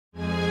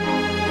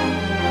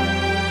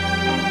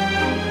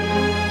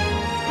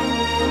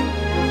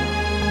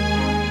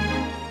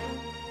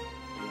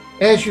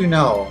As you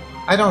know,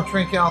 I don't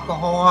drink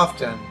alcohol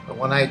often, but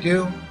when I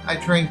do, I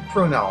drink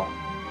Pruno.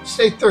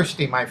 Stay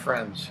thirsty, my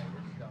friends.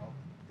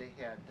 They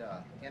had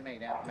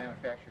Inmate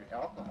manufactured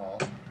alcohol,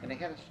 and they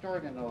had it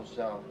stored in those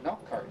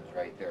milk cartons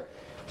right there.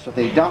 So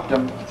they dumped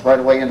them right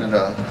away into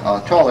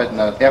the toilet in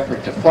an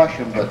effort to flush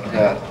them, but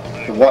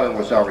the water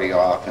was already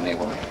off, and they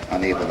were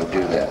unable to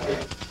do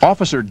that.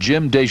 Officer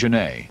Jim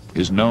Dagenais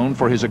is known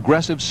for his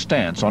aggressive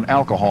stance on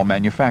alcohol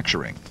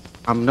manufacturing.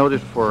 I'm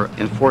noted for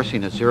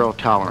enforcing a zero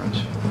tolerance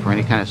for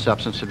any kind of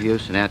substance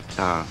abuse, and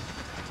that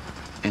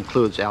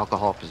includes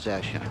alcohol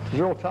possession.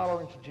 Zero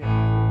tolerance,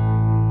 Jim.